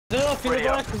I don't know if you know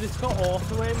it because it's got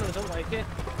auto aim and I don't like it.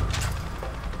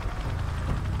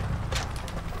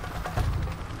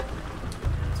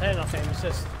 Turn off aim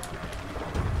assist.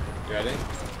 You ready?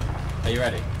 Are you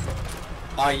ready?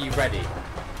 Are you ready?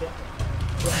 Yeah.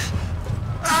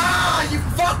 Ah, you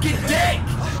fucking dick!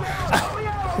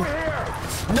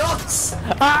 Nuts!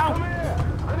 Ow!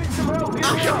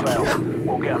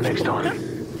 We'll get him next time.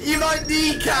 You like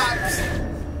kneecaps!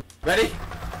 Ready?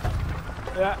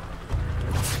 Yeah.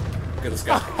 Good, let's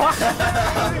go.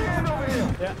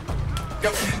 Yeah. Go!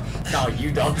 No,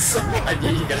 you nuts! I knew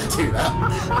you were gonna do that.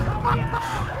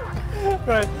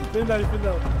 Right, no knife in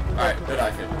now. Alright, no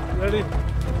knife in. Ready? You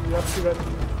have to be ready.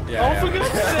 Yeah, Oh, yeah. for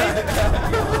goodness sake!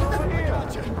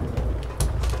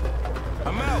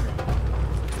 I'm out.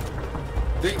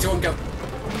 3, 2, 1, go.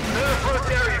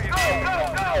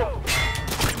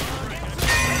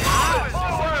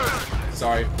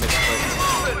 Sorry, missed it.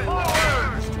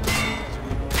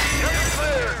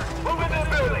 Move into the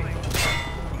building.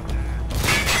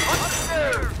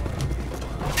 Upstairs.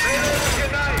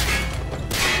 Good night.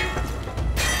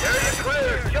 Area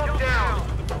clear. Jump down.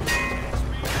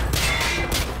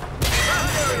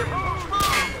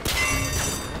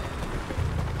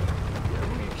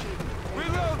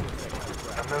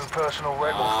 A new personal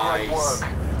record. Great work.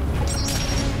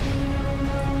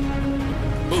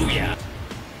 Booyah!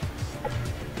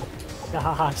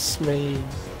 That's me.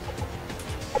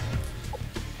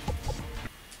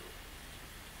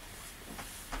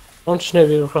 Launch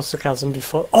Navy across the chasm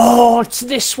before. Oh, it's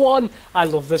this one! I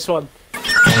love this one.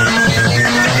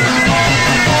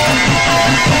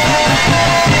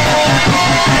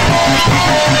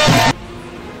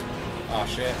 Oh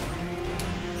shit.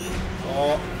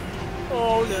 Oh.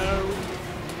 Oh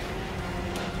no.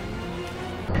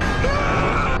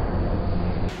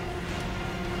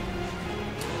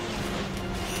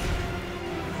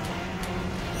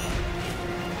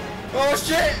 Oh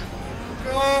shit!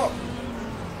 Oh!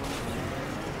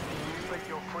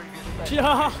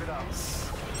 Yeah.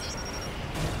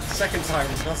 Second time.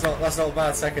 That's not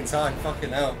bad. Second time. Fucking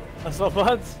hell. That's not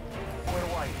bad.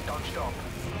 Don't stop.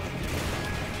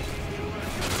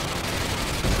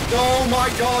 Oh my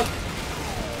god!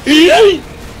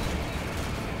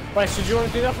 Right, so do you want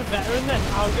to do that for veteran then?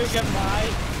 I'll go get my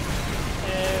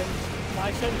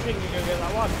sentry and you go get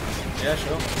that one. Yeah,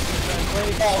 sure.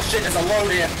 Wait, Oh shit, there's a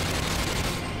load here.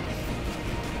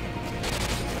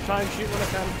 I'll try and shoot when I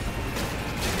can.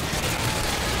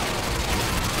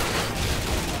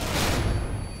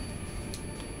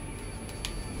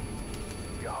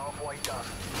 You're halfway done.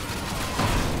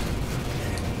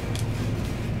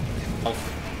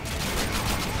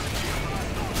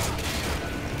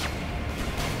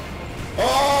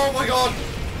 Oh my god!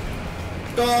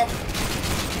 Stop!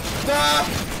 Stop!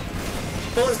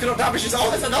 Bullets cannot damage us. Oh,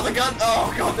 there's another gun!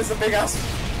 Oh god, there's a big ass.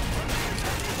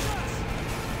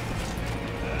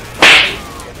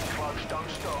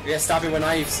 Yeah, stab him with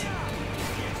knives.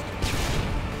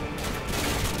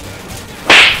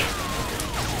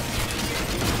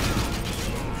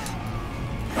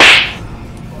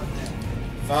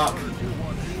 Fuck.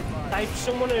 Knife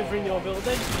someone over in your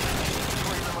building.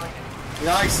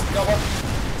 Nice, got one.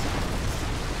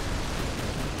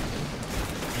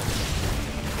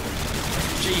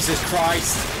 Jesus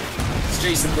Christ. It's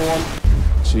Jason Bourne.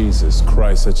 Jesus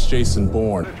Christ, that's Jason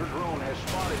Bourne.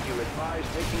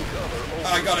 Oh,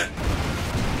 I got it.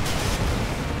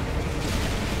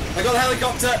 I got the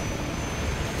helicopter.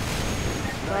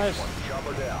 Nice.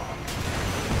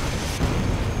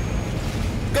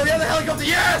 Got the other helicopter,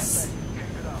 yes!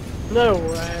 No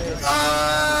way.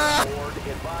 Ah!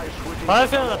 I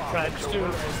feel that Pred's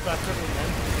doing it better than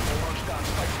them.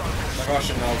 The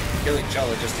Russian now kill each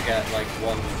other just to get like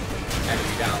one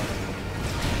enemy down.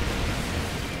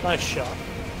 Nice shot.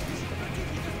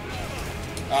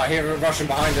 Oh, here a Russian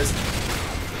behind us.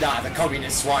 Nah, the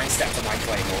communist swine stepped on my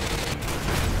claymore.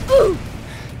 Ooh.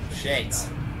 Shit. It's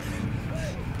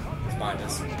behind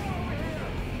us.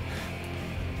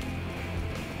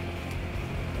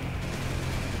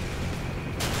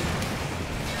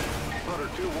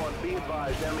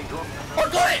 I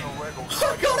got it! I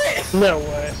got it! No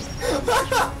way.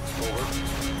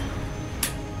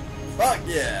 Fuck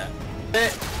yeah!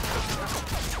 It.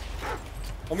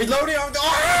 I'm reloading!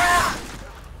 Ah!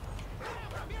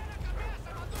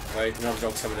 Wait, another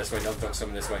dog's coming this way, another dog's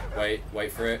coming this way.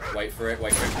 Wait for it, wait for it,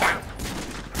 wait for it. Bang!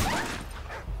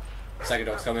 Second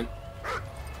dog's coming.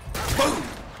 Boom!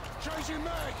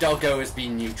 Doggo has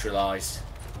been neutralized.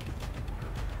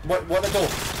 What the door?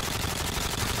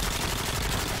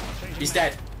 He's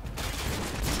dead.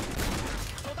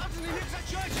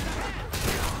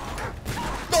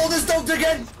 Oh, there's dogs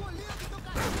again!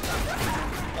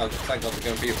 Oh, thank God they're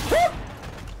going for you.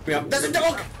 Yeah, there's a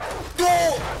dog!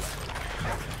 Go!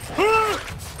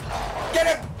 Get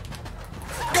him!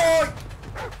 Go!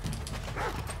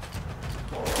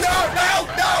 No! No!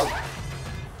 No!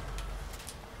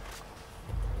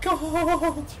 God!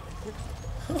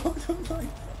 Oh, don't like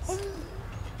this.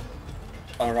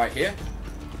 Oh, right here.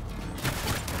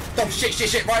 Oh,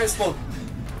 shit, right at spawn.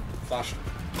 Flash.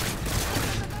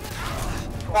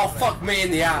 Oh, fuck me in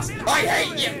the ass. I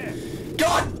hate you!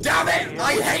 God damn it!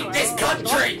 I hate this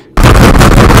country!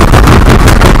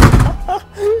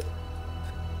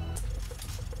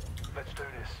 Let's do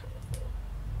this.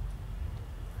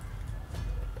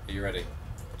 Are you ready?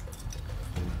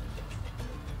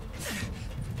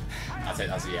 I'll take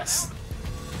that as a yes.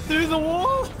 Through the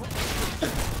wall?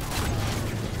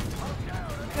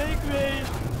 Take me.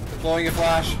 Deploying a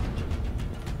flash.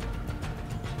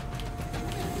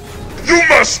 You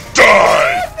must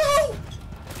die! No!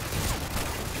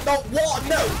 No, what?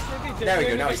 No! There we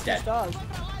go, now he's dead.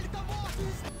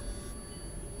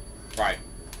 Right.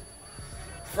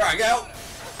 Frag out!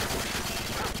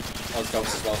 Oh, there's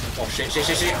dogs as well. Oh, shit.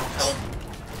 Oh!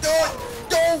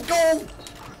 Go!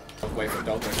 Wait for the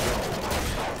dog.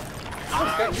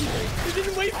 You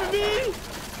didn't wait for me!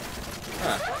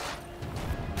 Huh.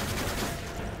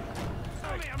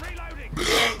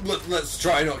 Let's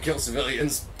try not kill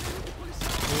civilians.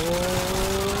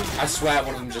 I swear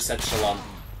one of them just said shalom.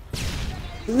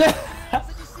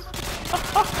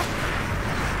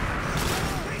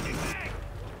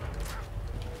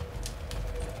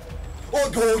 Oh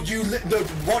God, you no,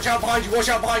 watch out behind you, there's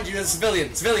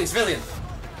a civilian.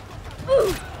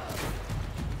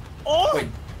 Oh! Wait.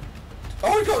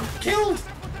 Oh, he got killed!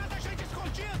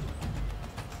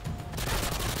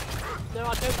 No, I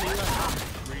don't think that.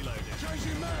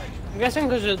 I'm guessing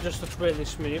because it just looks really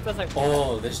smooth, I think.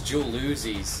 Oh, there's dual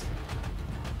Uzis.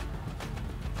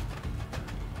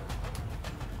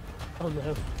 Oh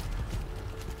no.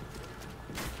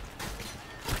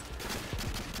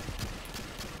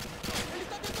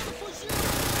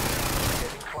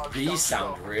 These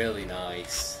sound really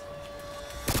nice.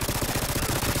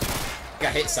 I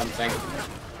hit something.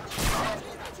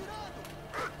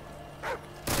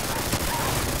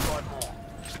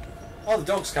 Oh, the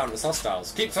dogs count as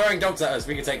hostiles. Keep throwing dogs at us,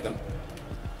 we can take them.